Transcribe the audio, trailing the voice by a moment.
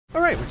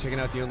right, we're checking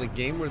out the only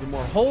game where the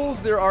more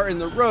holes there are in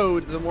the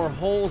road, the more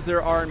holes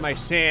there are in my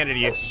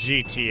sanity. It's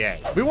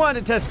GTA. We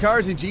wanted to test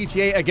cars in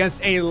GTA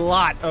against a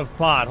lot of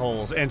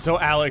potholes, and so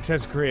Alex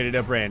has created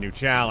a brand new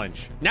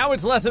challenge. Now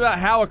it's less about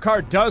how a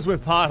car does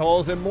with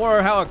potholes and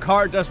more how a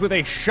car does with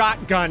a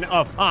shotgun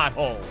of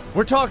potholes.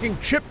 We're talking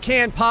chip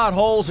can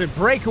potholes and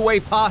breakaway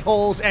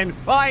potholes, and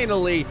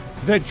finally,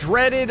 the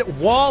dreaded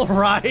wall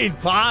ride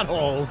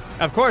potholes.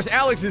 Of course,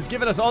 Alex has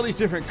given us all these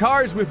different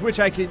cars with which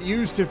I can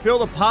use to fill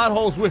the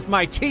potholes with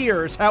my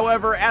tears.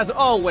 However, as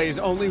always,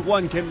 only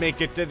one can make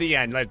it to the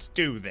end. Let's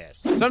do this.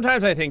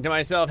 Sometimes I think to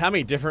myself, how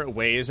many different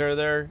ways are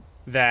there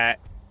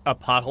that a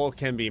pothole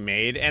can be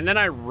made? And then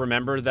I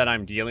remember that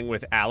I'm dealing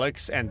with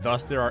Alex, and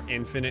thus there are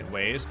infinite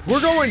ways. We're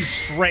going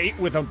straight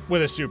with a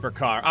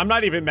supercar. I'm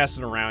not even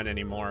messing around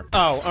anymore.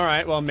 Oh, all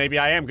right, well, maybe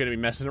I am gonna be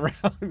messing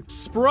around.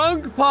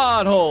 Sprung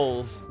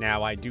potholes.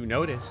 Now, I do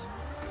notice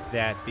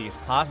that these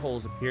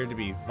potholes appear to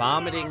be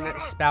vomiting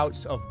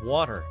spouts of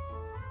water.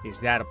 Is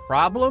that a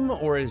problem,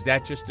 or is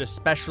that just a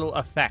special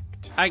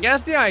effect? I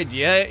guess the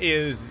idea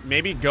is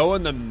maybe go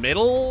in the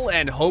middle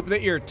and hope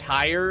that your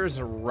tires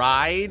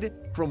ride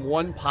from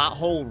one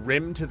pothole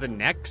rim to the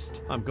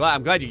next. I'm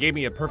glad you gave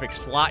me a perfect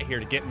slot here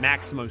to get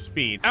maximum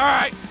speed. All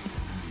right,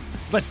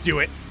 let's do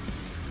it.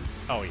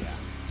 Oh yeah,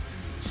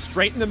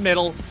 straight in the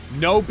middle,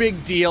 no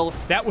big deal.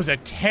 That was a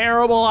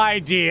terrible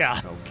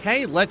idea.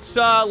 Okay, let's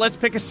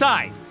pick a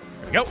side.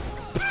 There we go.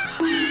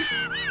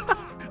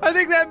 I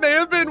think that may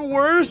have been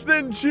worse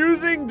than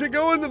choosing to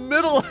go in the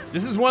middle.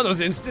 This is one of those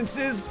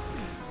instances,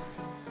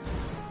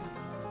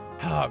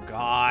 oh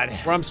God,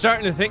 where I'm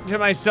starting to think to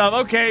myself,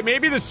 okay,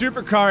 maybe the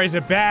supercar is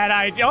a bad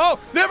idea. Oh,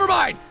 never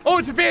mind. Oh,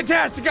 it's a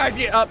fantastic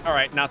idea. All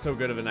right, not so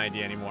good of an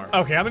idea anymore.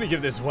 Okay, I'm gonna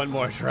give this one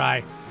more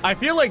try. I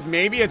feel like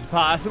maybe it's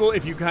possible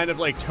if you kind of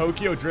like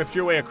Tokyo drift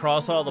your way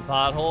across all the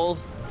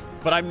potholes,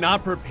 but I'm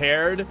not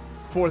prepared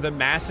for the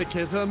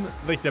masochism,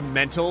 like the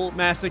mental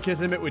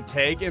masochism it would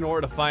take in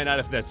order to find out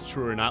if that's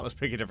true or not. Let's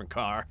pick a different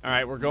car. All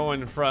right, we're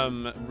going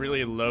from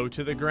really low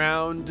to the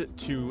ground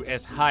to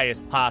as high as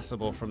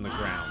possible from the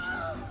ground.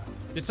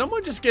 Did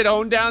someone just get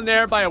owned down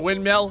there by a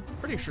windmill?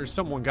 Pretty sure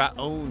someone got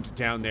owned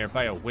down there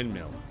by a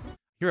windmill.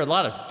 Hear a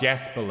lot of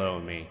death below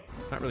me.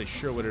 Not really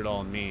sure what it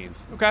all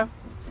means. Okay.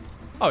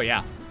 Oh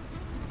yeah.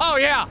 Oh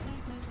yeah.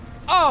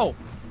 Oh,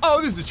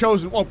 this is the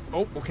chosen one.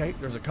 Oh, okay.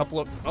 There's a couple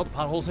of, the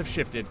potholes have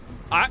shifted.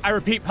 I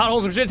repeat,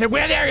 potholes have shifted.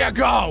 Where there you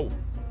go?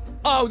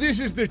 Oh, this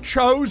is the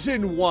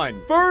chosen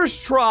one.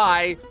 First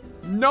try,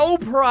 no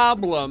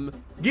problem,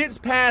 gets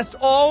past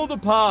all the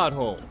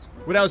potholes.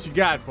 What else you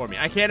got for me?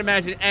 I can't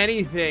imagine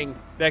anything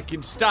that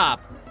can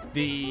stop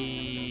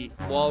the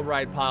wall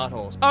ride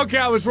potholes. Okay,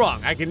 I was wrong.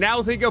 I can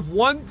now think of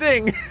one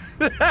thing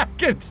that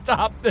can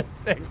stop this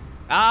thing.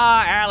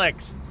 Ah,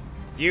 Alex,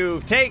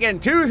 you've taken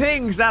two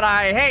things that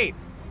I hate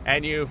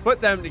and you've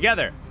put them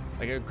together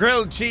like a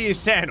grilled cheese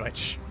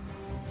sandwich.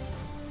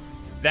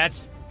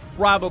 That's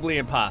probably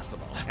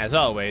impossible. As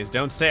always,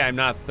 don't say I'm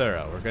not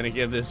thorough. We're gonna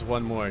give this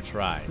one more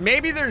try.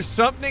 Maybe there's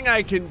something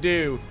I can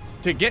do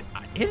to get,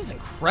 it is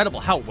incredible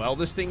how well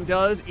this thing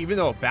does, even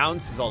though it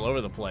bounces all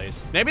over the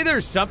place. Maybe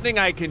there's something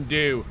I can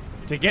do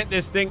to get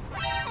this thing,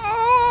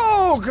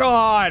 oh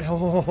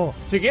God,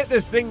 to get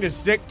this thing to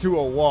stick to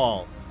a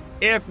wall.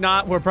 If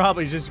not, we're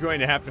probably just going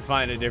to have to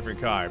find a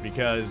different car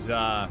because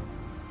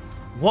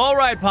wall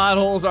ride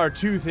potholes are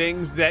two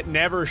things that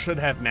never should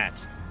have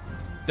met.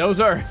 Those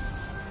are,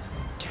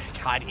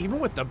 God, even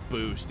with the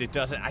boost,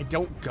 I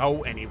don't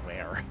go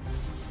anywhere.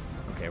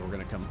 Okay, we're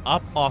gonna come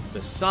up off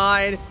the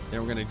side,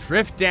 then we're gonna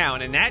drift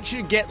down, and that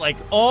should get like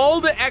all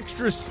the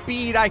extra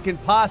speed I can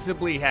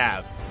possibly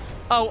have.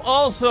 Oh,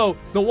 also,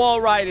 the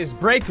wall ride is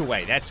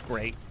breakaway. That's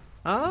great.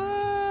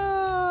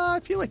 I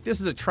feel like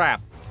this is a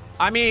trap.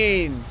 I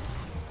mean,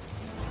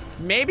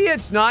 maybe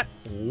it's not.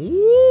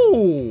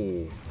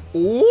 Ooh.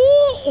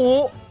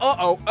 Ooh.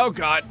 Uh-oh. Oh,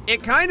 God.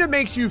 It kind of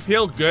makes you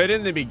feel good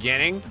in the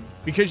beginning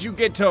because you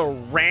get to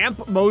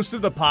ramp most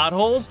of the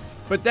potholes,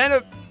 but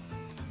then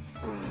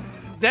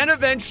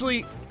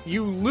eventually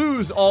you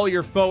lose all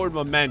your forward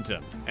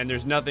momentum, and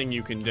there's nothing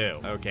you can do.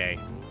 Okay.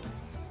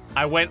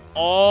 I went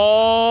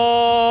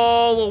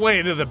all the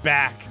way to the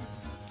back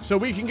so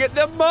we can get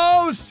the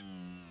most.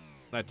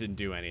 That didn't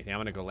do anything. I'm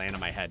gonna go land on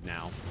my head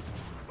now.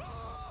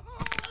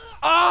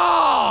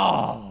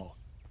 Oh!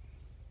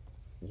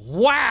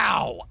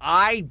 Wow!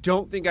 I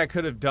don't think I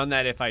could have done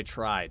that if I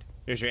tried.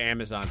 Here's your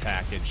Amazon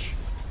package.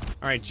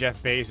 All right,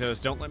 Jeff Bezos,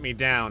 don't let me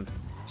down.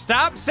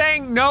 Stop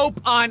saying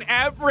nope on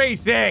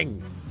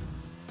everything.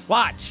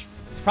 Watch,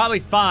 it's probably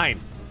fine.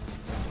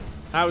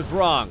 I was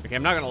wrong. Okay,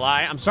 I'm not gonna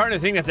lie. I'm starting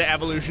to think that the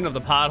evolution of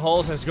the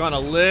potholes has gone a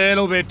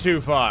little bit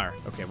too far.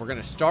 Okay, we're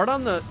gonna start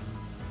on the,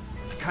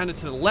 kind of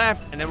to the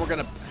left, and then we're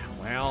gonna,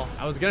 well,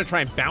 I was gonna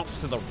try and bounce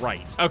to the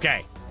right.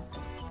 Okay,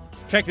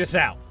 check this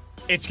out.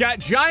 It's got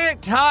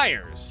giant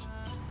tires,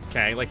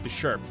 okay, like the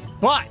Sherp,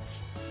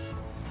 but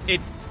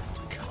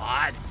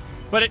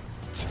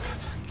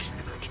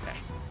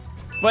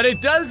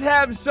it does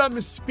have some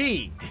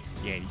speed.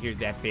 Yeah, you hear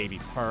that baby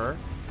purr?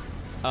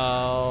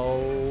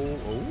 Oh,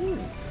 ooh,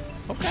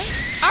 okay.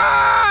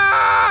 Ah!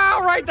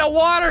 right, the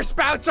water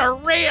spouts are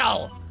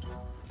real.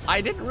 I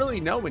didn't really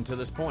know until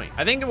this point.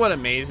 I think what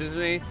amazes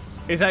me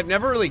is I've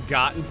never really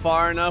gotten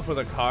far enough with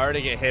a car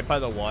to get hit by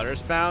the water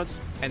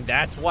spouts, and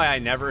that's why I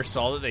never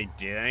saw that they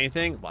did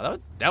anything. Wow,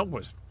 that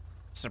was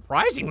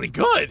surprisingly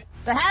good.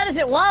 So how does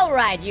it wall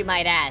ride, you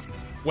might ask?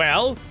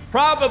 Well,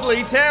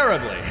 probably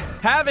terribly.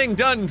 Having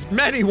done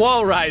many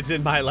wall rides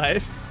in my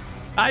life,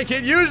 I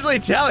can usually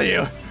tell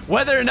you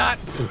whether or not...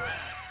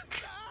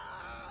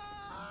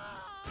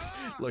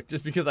 Look,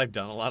 just because I've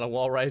done a lot of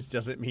wall rides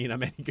doesn't mean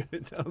I'm any good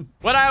at them.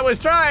 What I was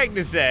trying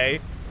to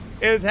say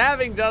is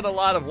having done a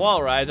lot of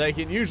wall rides, I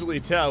can usually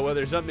tell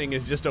whether something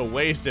is just a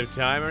waste of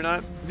time or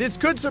not. This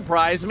could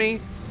surprise me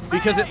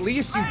because at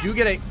least you do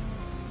get a...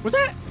 Was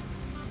that...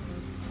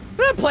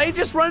 Did that plane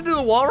just run into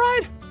the wall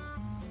ride?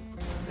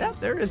 Yeah,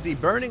 there is the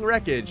burning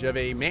wreckage of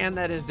a man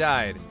that has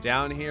died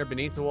down here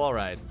beneath the wall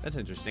ride. That's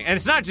interesting. And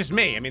it's not just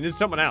me. I mean, this is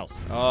someone else.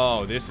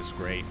 Oh, this is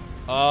great.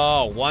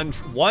 Oh,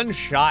 one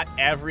shot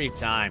every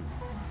time.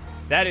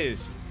 That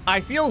is... I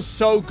feel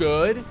so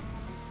good.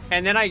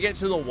 And then I get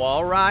to the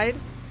wall ride,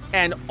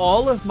 and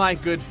all of my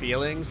good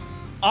feelings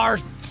are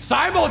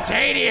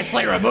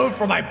simultaneously removed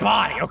from my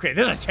body. Okay,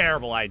 this is a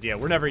terrible idea.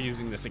 We're never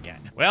using this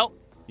again. Well,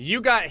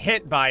 you got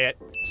hit by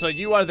it, so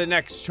you are the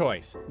next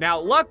choice. Now,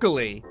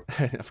 luckily,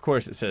 of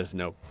course it says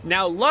no.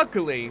 Now,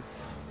 luckily,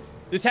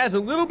 this has a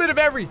little bit of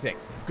everything.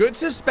 Good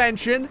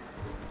suspension,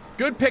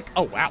 good pick.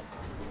 Oh, wow.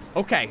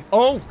 Okay,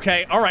 all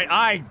right,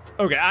 I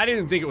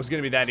didn't think it was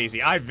gonna be that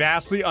easy. I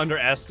vastly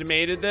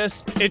underestimated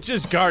this. It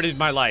just guarded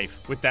my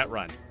life with that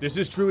run. This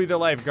is truly the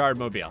lifeguard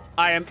mobile.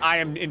 I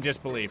am in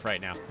disbelief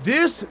right now.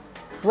 This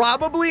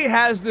probably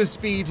has the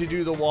speed to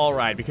do the wall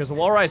ride because the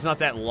wall ride's not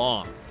that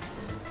long.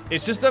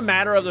 It's just a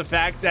matter of the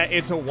fact that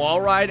it's a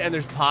wall ride and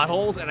there's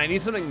potholes and I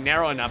need something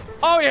narrow enough.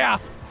 Oh yeah,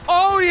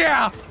 oh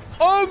yeah,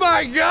 oh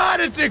my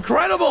God, it's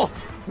incredible.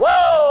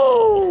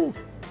 Woo!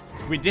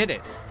 We did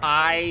it.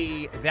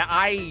 That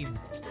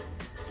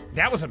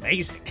was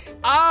amazing.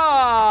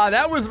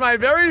 That was my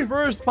very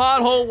first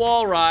pothole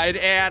wall ride,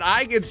 and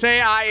I can say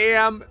I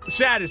am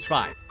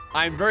satisfied.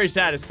 I'm very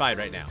satisfied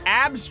right now.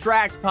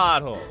 Abstract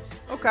potholes.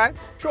 Okay,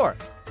 sure.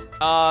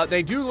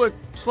 They do look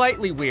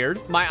slightly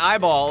weird. My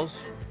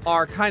eyeballs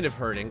are kind of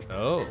hurting.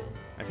 Oh,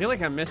 I feel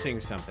like I'm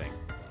missing something.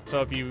 So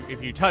if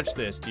you touch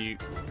this, do you...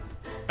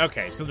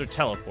 Okay, so they're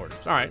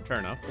teleporters. All right, fair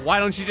enough. Why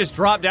don't you just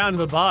drop down to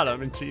the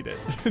bottom and cheat it?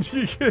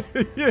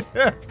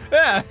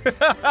 Yeah.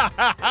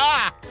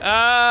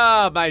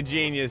 Ah, my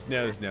genius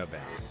knows no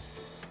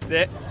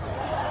better.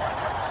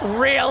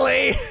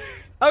 Really?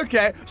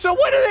 Okay, so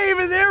what are they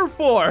even there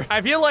for?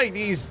 I feel like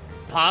these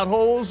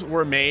potholes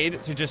were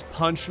made to just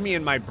punch me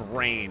in my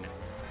brain.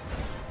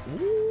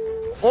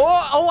 Ooh.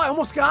 Oh, I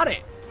almost got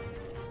it.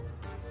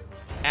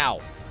 Ow.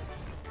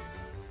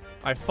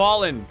 I've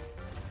fallen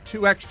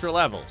 2 extra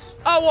levels.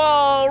 A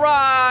wall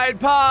ride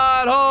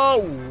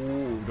pothole.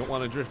 Ooh, don't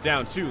want to drift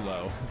down too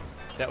low.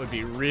 That would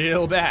be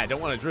real bad.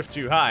 Don't want to drift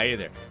too high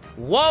either.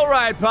 Wall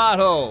ride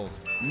potholes.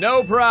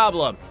 No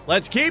problem.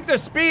 Let's keep the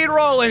speed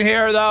rolling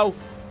here, though.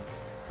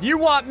 You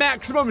want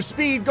maximum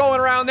speed going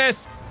around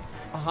this?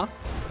 Uh-huh.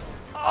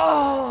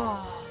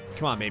 Oh.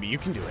 Come on, baby. You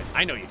can do it.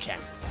 I know you can.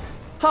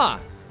 Huh.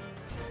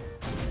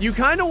 You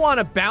kind of want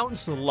to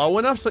bounce low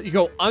enough so that you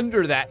go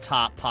under that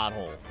top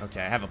pothole.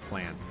 Okay, I have a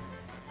plan.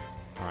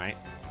 All right,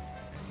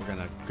 we're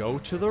gonna go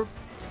to the...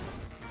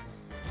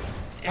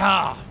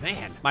 Ah,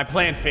 man, my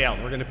plan failed.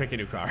 We're gonna pick a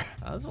new car.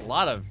 There's a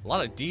lot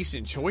of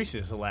decent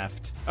choices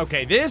left.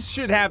 Okay, this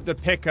should have the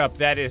pickup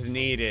that is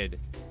needed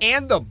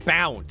and the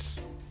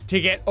bounce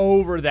to get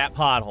over that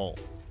pothole.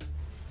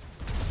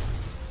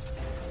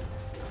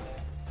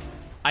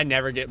 I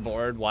never get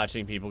bored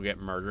watching people get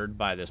murdered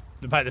by this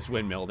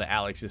windmill that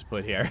Alex has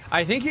put here.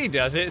 I think he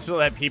does it so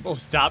that people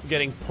stop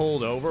getting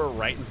pulled over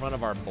right in front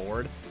of our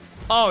board.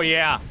 Oh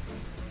yeah.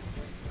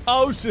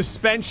 Oh,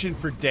 suspension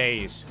for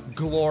days.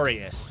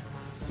 Glorious.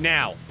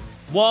 Now,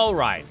 wall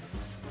ride.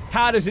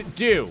 How does it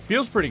do?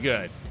 Feels pretty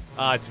good.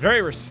 It's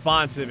very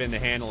responsive in the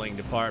handling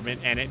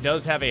department, and it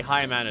does have a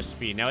high amount of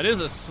speed. Now, it is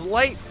a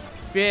slight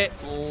bit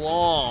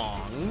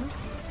long.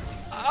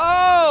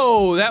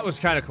 Oh, that was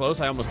kind of close.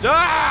 I almost...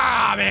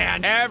 Ah,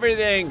 man!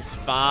 Everything's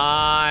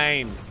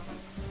fine.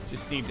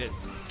 Just need to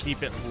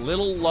keep it a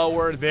little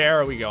lower.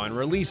 There we go. And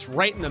release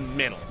right in the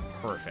middle.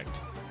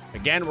 Perfect.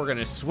 Again, we're going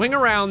to swing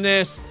around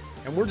this,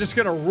 and we're just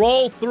gonna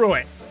roll through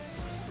it.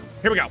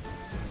 Here we go.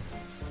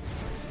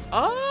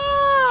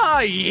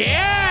 Oh,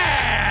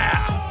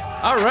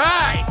 yeah! All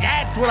right,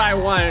 that's what I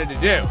wanted to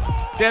do.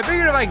 See, I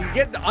figured if I could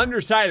get the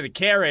underside of the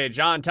carriage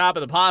on top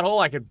of the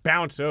pothole, I could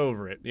bounce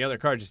over it. The other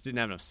car just didn't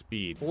have enough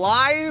speed.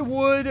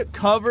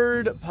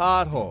 Plywood-covered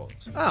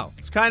potholes. Oh,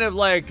 it's kind of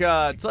like,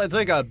 it's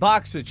like a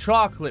box of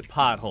chocolate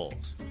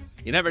potholes.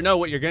 You never know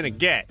what you're gonna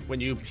get when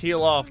you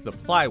peel off the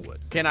plywood.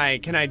 Can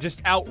I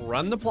just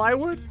outrun the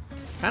plywood?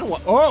 Kind of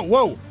what? Oh,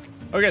 whoa.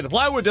 Okay, the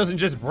plywood doesn't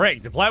just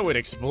break, the plywood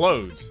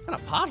explodes. What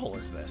kind of pothole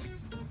is this?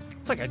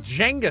 It's like a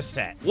Jenga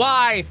set.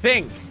 Why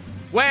think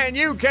when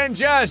you can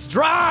just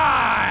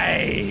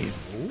drive?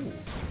 Ooh,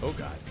 oh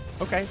God.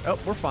 Okay, oh,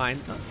 we're fine.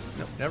 Oh,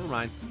 no, never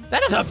mind.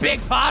 That is a big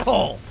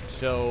pothole.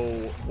 So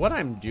what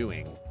I'm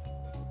doing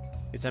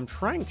is I'm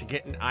trying to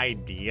get an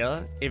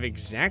idea of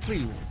exactly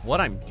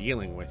what I'm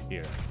dealing with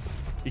here.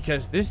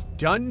 Because this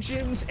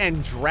Dungeons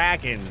and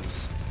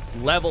Dragons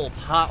level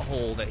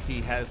pothole that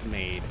he has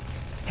made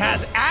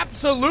has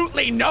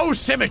absolutely no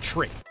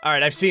symmetry. All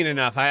right, I've seen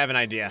enough. I have an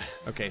idea.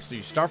 Okay, so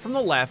you start from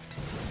the left,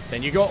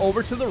 then you go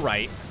over to the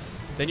right,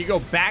 then you go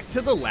back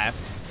to the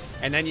left,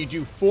 and then you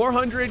do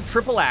 400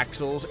 triple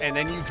axles, and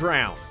then you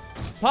drown.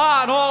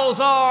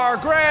 Potholes are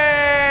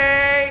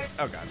great!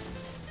 Oh, God.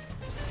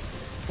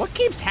 What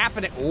keeps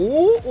happening?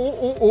 Oh,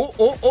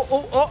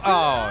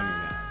 no.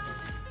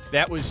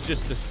 That was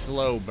just a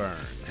slow burn.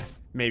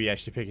 Maybe I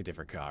should pick a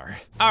different car.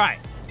 All right.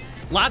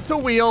 Lots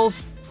of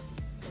wheels,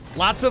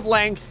 lots of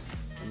length,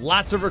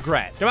 lots of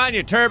regret. Come on,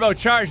 you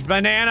turbocharged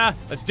banana.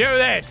 Let's do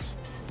this.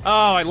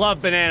 Oh, I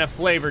love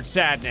banana-flavored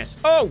sadness.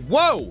 Oh,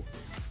 whoa.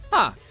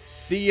 Huh.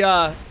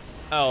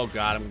 Oh,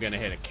 God, I'm going to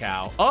hit a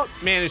cow. Oh,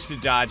 managed to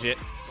dodge it.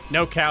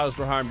 No cows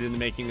were harmed in the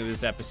making of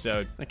this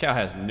episode. That cow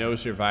has no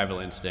survival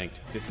instinct.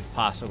 This is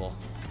possible.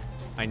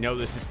 I know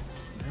this is...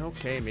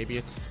 Okay, maybe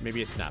it's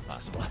not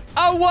possible.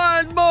 Oh,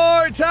 one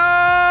more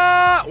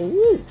time!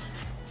 Ooh.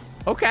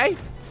 Okay.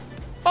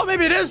 Oh,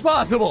 maybe it is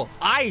possible.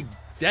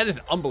 That is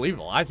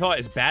unbelievable. I thought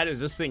as bad as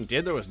this thing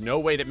did, there was no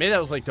way maybe that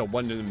was like the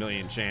 1 in a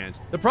million chance.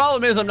 The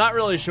problem is I'm not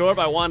really sure if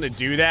I want to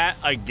do that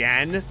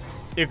again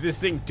if this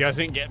thing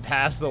doesn't get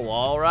past the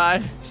wall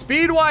ride.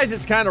 Speed-wise,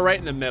 it's kind of right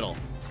in the middle.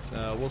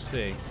 So we'll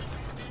see.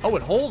 Oh,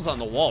 it holds on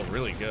the wall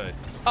really good.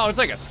 Oh, it's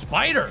like a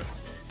spider.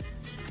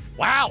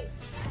 Wow.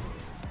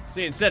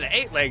 See, instead of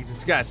 8 legs,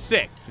 it's got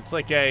 6. It's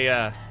like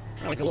a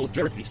little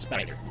derpy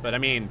spider. But I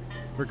mean,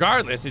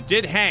 regardless, it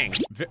did hang.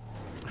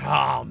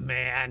 Oh,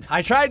 man.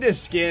 I tried to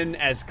skin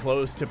as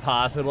close to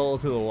possible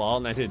to the wall,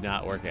 and that did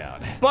not work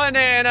out.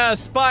 Banana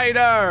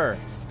spider!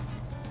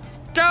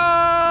 Go!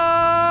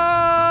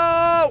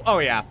 Oh,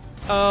 yeah.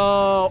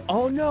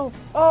 Oh, no.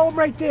 Oh, I'm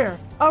right there.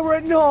 I'm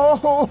right,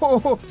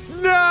 no!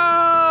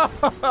 No!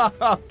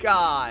 Oh,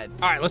 God.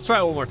 All right, let's try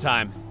it one more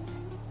time.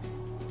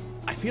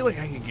 I feel like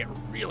I can get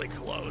really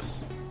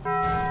close.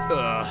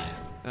 Ugh.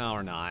 No,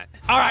 we're not.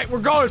 All right, we're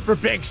going for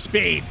big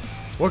speed.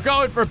 We're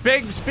going for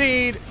big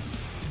speed.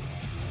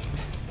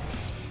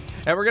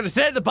 And we're gonna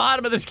sit at the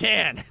bottom of this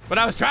can. What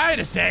I was trying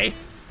to say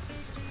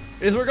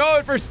is we're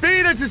going for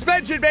speed and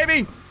suspension,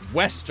 baby.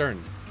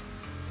 Western.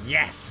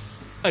 Yes.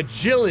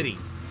 Agility.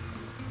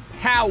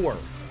 Power.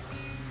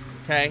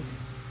 Okay.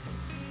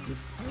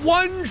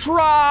 One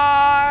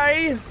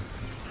try.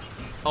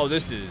 Oh,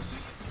 this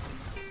is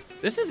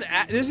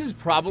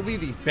probably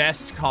the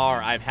best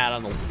car I've had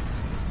on the...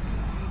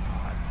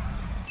 God.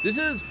 This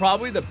is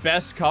probably the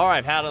best car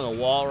I've had on the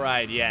wall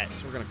ride yet.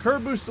 So we're gonna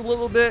curb boost a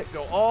little bit,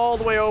 go all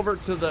the way over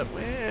to the...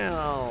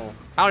 Well...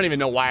 I don't even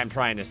know why I'm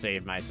trying to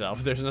save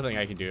myself. There's nothing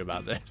I can do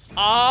about this.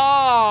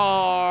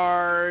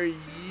 Are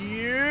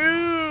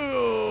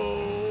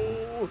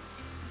you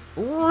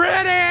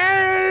ready?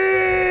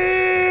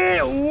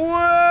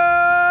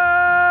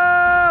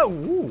 Whoa!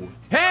 Ooh.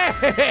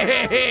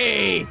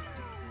 Hey!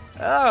 Oh,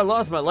 I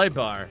lost my light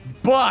bar,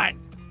 but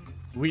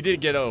we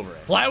did get over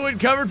it. Plywood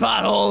covered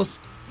potholes.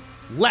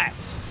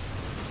 Left.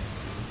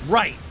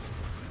 Right.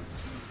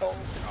 Oh,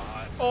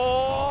 God.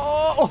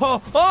 Oh,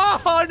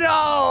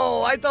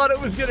 no. I thought it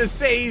was going to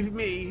save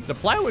me. The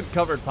plywood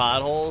covered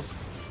potholes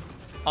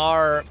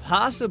are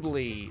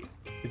possibly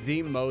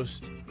the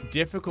most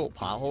difficult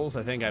potholes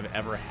I think I've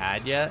ever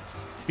had yet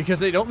because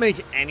they don't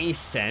make any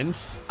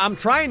sense. I'm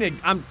trying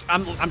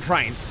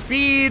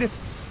speed.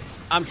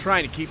 I'm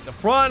trying to keep the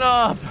front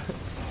up,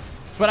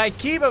 but I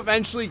keep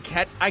eventually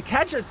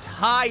catch a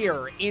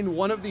tire in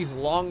one of these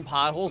long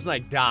potholes and I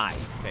die.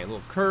 Okay, a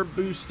little curb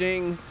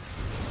boosting.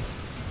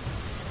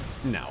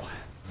 No.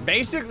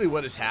 Basically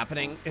what is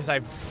happening is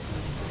hold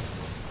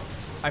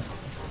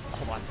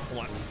on.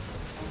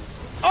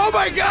 Oh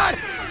my God!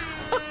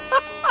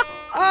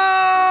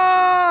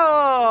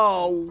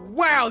 Oh,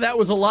 wow, that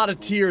was a lot of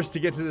tears to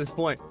get to this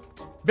point.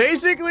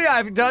 Basically,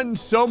 I've done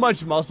so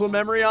much muscle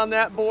memory on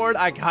that board,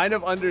 I kind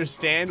of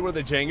understand where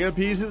the Jenga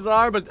pieces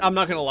are, but I'm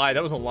not gonna lie,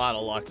 that was a lot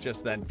of luck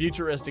just then.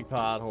 Futuristic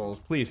potholes,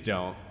 please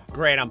don't.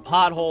 Great, I'm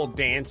pothole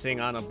dancing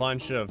on a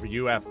bunch of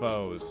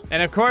UFOs.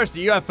 And of course,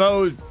 the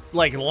UFO,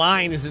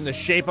 line is in the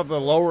shape of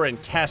the lower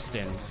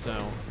intestine, so,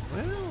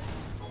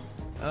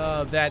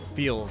 well, that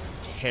feels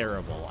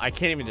terrible. I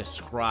can't even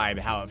describe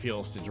how it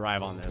feels to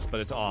drive on this, but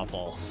it's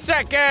awful.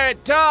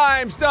 Second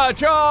time's the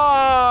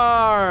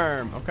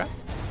charm! Okay.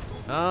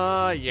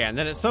 Yeah, and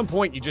then at some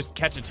point you just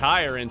catch a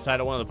tire inside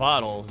of one of the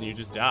potholes and you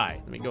just die.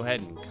 Let me go ahead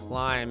and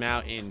climb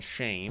out in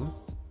shame,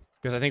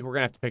 because I think we're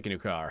gonna have to pick a new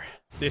car.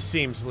 This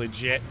seems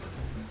legit.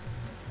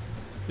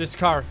 This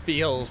car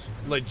feels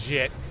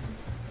legit.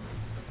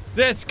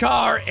 This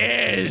car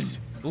is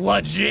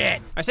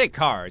legit. I say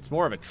car, it's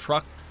more of a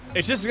truck.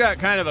 It's just got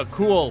kind of a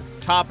cool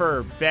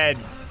topper bed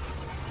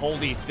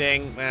holdy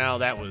thing. Well,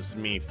 that was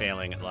me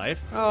failing at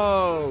life.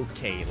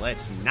 Okay,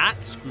 let's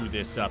not screw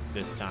this up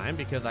this time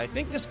because I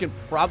think this can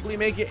probably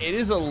make it. It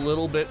is a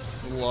little bit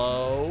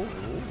slow.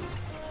 Ooh.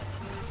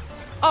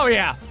 Oh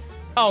yeah,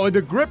 Oh, and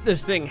the grip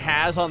this thing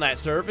has on that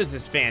surface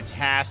is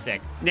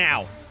fantastic.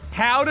 Now,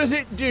 how does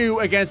it do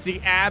against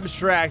the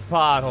abstract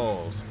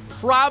potholes?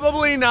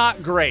 Probably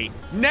not great.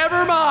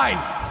 Never mind.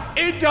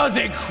 It does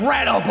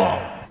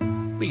incredible.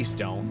 Please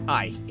don't.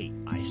 I hate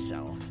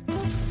myself.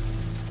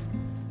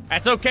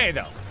 That's okay,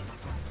 though.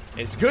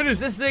 As good as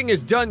this thing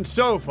has done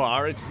so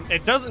far,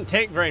 it doesn't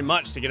take very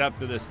much to get up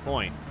to this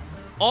point.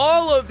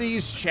 All of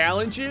these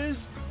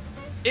challenges,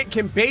 it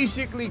can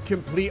basically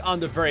complete on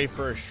the very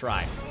first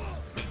try.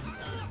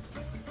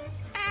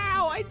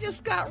 Ow, I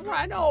just got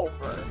run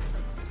over.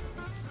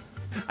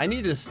 I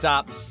need to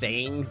stop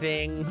saying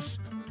things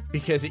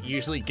because it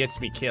usually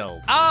gets me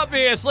killed.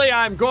 Obviously,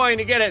 I'm going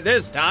to get it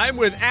this time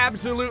with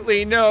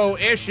absolutely no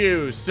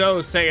issues.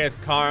 So saith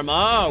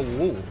karma.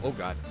 Ooh, oh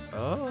God.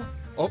 Oh,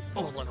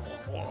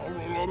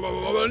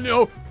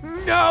 no,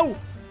 no,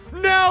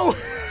 no.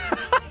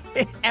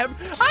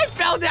 I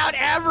fell down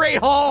every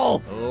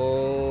hole.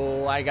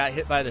 Oh, I got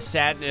hit by the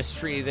sadness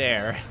tree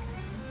there.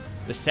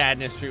 The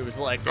sadness tree was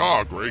like,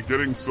 Ah, Gray,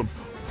 getting some...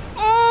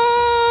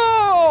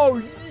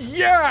 oh,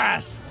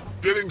 yes.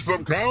 Getting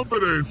some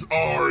confidence,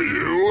 are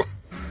you?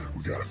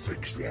 We gotta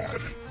fix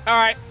that. All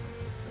right,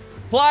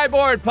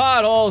 plyboard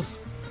potholes.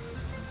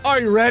 Are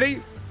you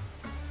ready?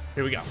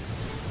 Here we go.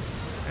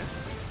 Okay.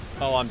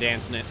 Oh, I'm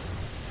dancing it.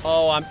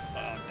 Oh, I'm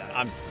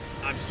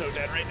so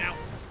dead right now.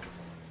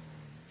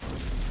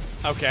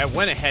 Okay, I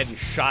went ahead and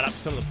shot up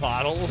some of the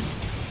potholes.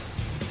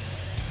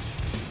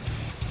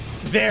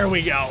 There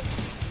we go.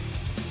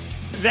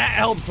 That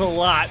helps a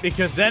lot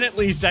because then at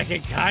least I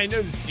can kind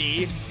of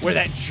see where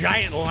that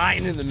giant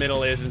line in the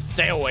middle is and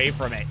stay away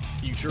from it.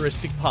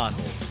 Futuristic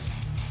potholes.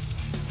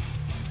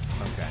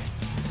 Okay.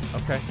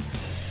 Okay.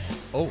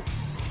 Oh.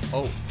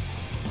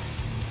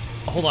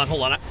 Hold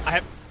on. I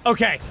have...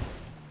 Okay.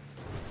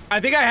 I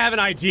think I have an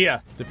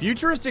idea. The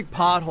futuristic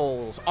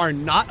potholes are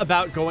not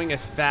about going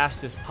as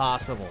fast as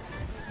possible.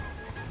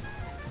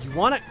 You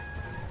want to...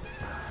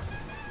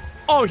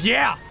 Oh,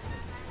 yeah.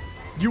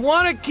 You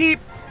want to keep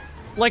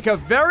like a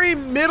very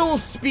middle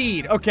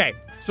speed. Okay,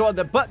 so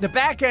the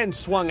back end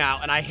swung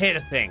out and I hit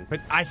a thing, but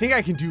I think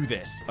I can do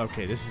this.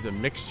 Okay, this is a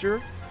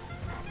mixture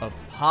of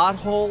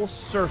pothole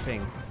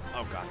surfing.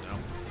 Oh, God, no.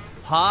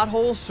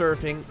 Pothole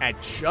surfing at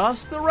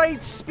just the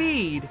right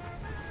speed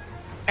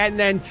and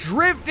then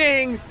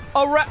drifting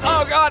around.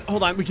 Oh, God.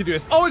 Hold on. We can do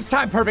this. Oh, it's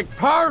time. Perfect.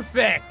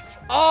 Perfect.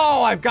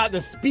 Oh, I've got the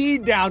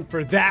speed down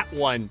for that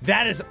one.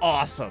 That is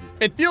awesome.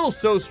 It feels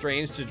so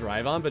strange to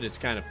drive on, but it's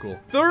kind of cool.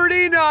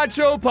 30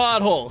 nacho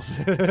potholes.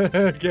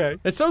 Okay.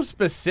 It's so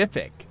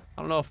specific.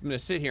 I don't know if I'm going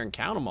to sit here and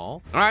count them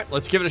all. All right,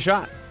 let's give it a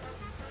shot.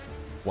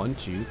 1,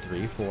 2,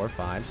 3, 4,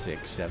 5,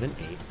 6, 7,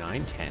 8,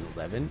 9, 10,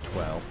 11,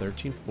 12,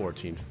 13,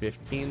 14,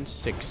 15,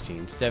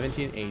 16,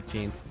 17,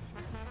 18.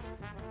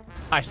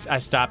 I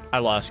stopped. I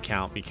lost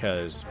count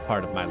because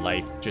part of my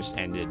life just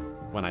ended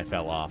when I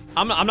fell off.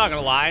 I'm not going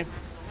to lie.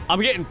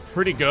 I'm getting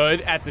pretty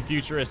good at the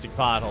futuristic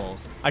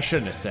potholes. I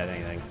shouldn't have said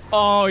anything.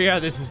 Oh, yeah,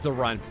 this is the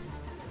run.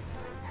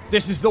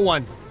 This is the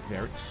one.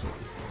 Very slow.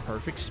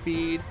 Perfect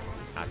speed.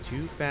 Not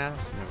too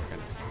fast. Now we're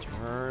going to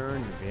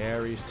turn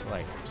very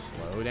slightly.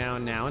 Slow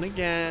down now and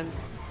again.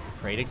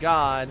 Pray to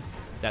God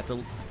that the...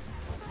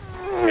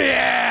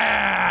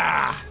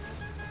 Yeah!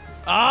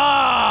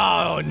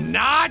 Oh,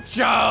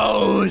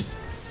 nachos!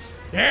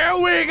 Here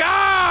we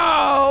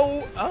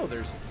go! Oh,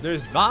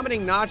 there's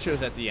vomiting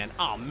nachos at the end.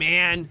 Oh,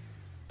 man.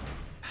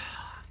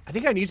 I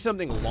think I need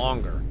something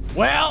longer.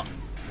 Well,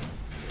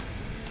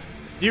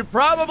 you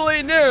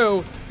probably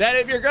knew that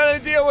if you're gonna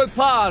deal with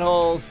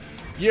potholes,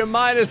 you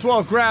might as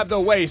well grab the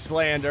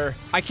Wastelander.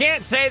 I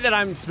can't say that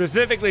I'm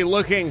specifically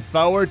looking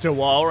forward to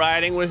wall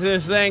riding with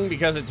this thing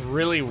because it's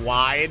really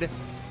wide.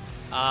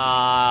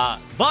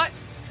 But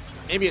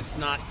maybe it's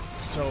not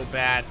so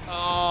bad.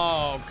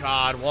 Oh,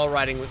 God, wall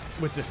riding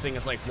with this thing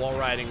is like wall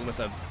riding with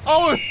a...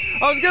 Oh,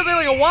 I was gonna say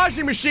like a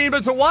washing machine, but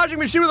it's a washing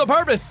machine with a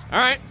purpose. All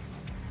right.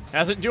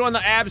 How's it doing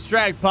the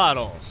abstract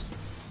potholes?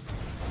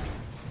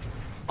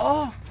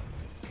 Oh,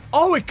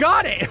 it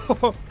got it.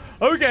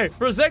 Okay,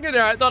 for a second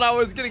there, I thought I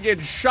was gonna get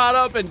shot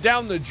up and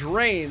down the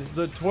drain,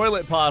 the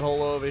toilet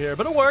pothole over here,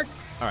 but it worked.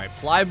 All right,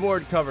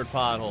 plyboard covered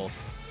potholes.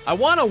 I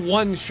want to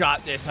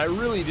one-shot this, I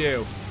really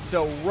do.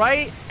 So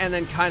right and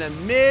then kind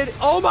of mid.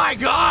 Oh my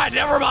God,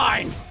 never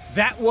mind.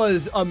 That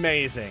was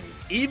amazing.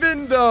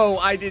 Even though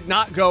I did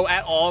not go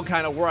at all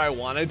kind of where I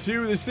wanted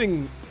to, this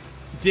thing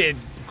did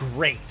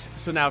great.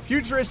 So now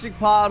futuristic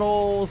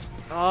potholes.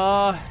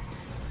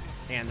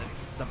 And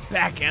the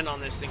back end on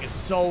this thing is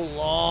so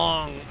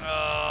long.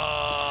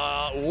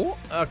 Ooh,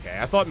 okay,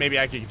 I thought maybe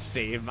I could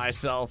save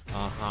myself.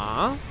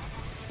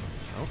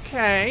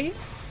 Okay.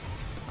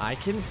 I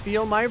can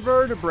feel my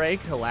vertebrae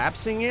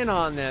collapsing in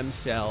on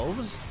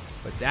themselves,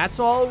 but that's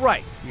all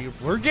right.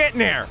 We're getting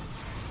there.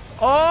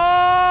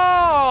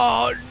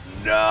 Oh,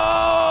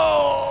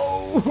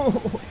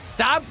 no!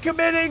 Stop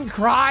committing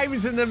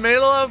crimes in the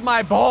middle of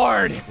my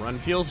board. Run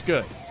feels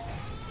good.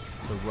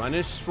 The run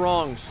is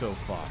strong so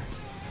far.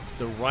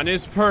 The run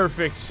is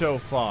perfect so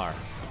far.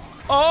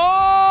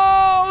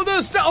 Oh,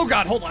 oh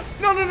God, hold on.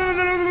 No.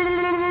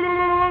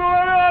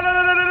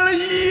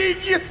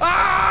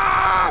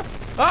 Yeah!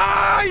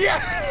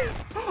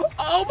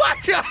 Oh my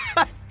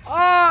God!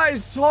 I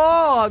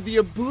saw the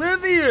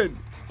Oblivion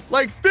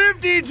like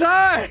 50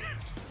 times.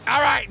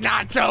 All right,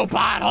 Nacho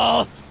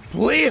Potholes,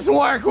 please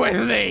work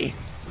with me.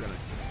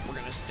 We're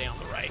gonna stay on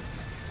the right.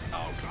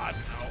 Oh God,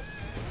 no.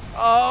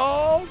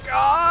 Oh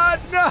God,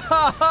 no!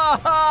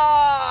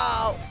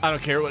 I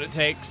don't care what it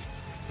takes.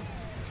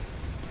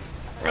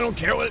 I don't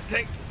care what it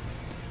takes.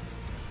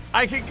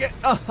 I can get.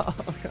 Oh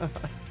God.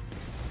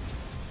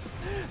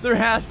 There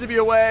has to be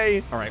a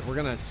way. All right, we're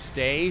gonna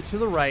stay to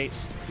the right.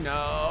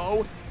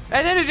 No.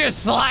 And then it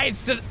just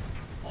slides to.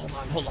 Hold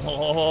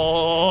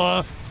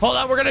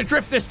on, we're gonna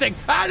drift this thing.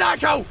 Ah,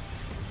 Nacho!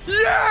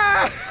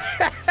 Yeah!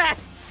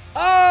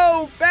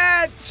 Oh,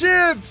 fat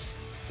chips!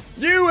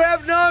 You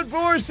have not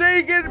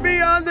forsaken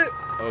me on the.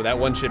 Oh, that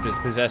one chip is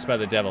possessed by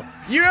the devil.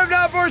 You have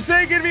not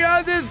forsaken me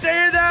on this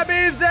day, and that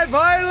means that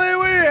finally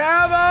we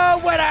have a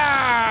winner!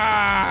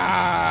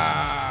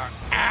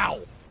 Ow!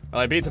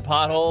 Well, I beat the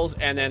potholes,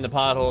 and then the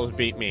potholes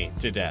beat me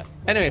to death.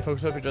 Anyway,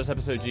 folks, hope you enjoyed this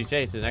episode of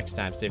GTA. Till next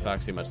time, stay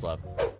foxy, much love.